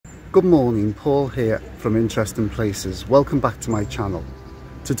Good morning, Paul here from Interesting Places. Welcome back to my channel.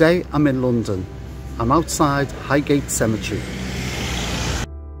 Today I'm in London. I'm outside Highgate Cemetery.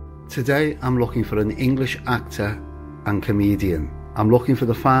 Today I'm looking for an English actor and comedian. I'm looking for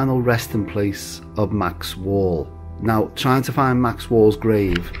the final resting place of Max Wall. Now, trying to find Max Wall's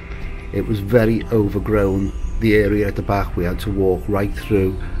grave, it was very overgrown. The area at the back, we had to walk right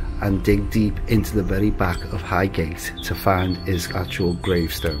through and dig deep into the very back of Highgate to find his actual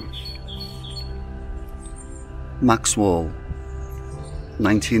gravestone. Max Wall,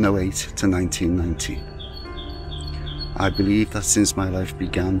 1908 to 1990. I believe that since my life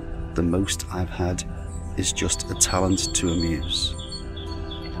began, the most I've had is just a talent to amuse.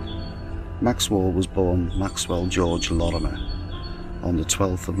 Max Wall was born Maxwell George Lorimer on the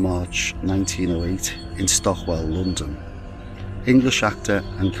 12th of March 1908 in Stockwell, London. English actor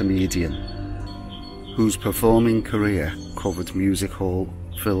and comedian whose performing career covered music hall,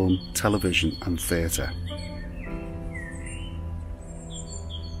 film, television and theatre.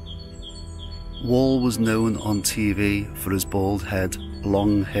 Wall was known on TV for his bald head,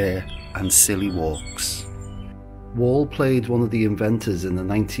 long hair and silly walks. Wall played one of the inventors in the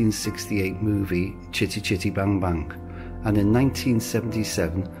 1968 movie Chitty Chitty Bang Bang, and in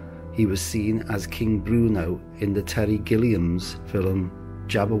 1977 he was seen as King Bruno in the Terry Gilliam's film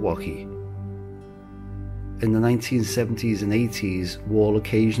Jabberwocky. In the 1970s and 80s, Wall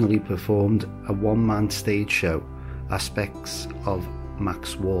occasionally performed a one-man stage show, Aspects of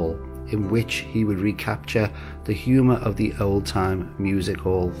Max Wall, in which he would recapture the humour of the old-time music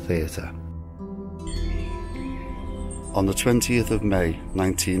hall theatre. On the 20th of May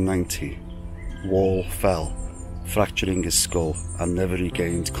 1990, Wall fell, fracturing his skull and never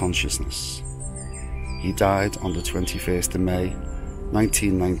regained consciousness. He died on the 21st of May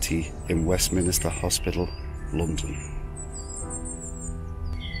 1990 in Westminster Hospital, London.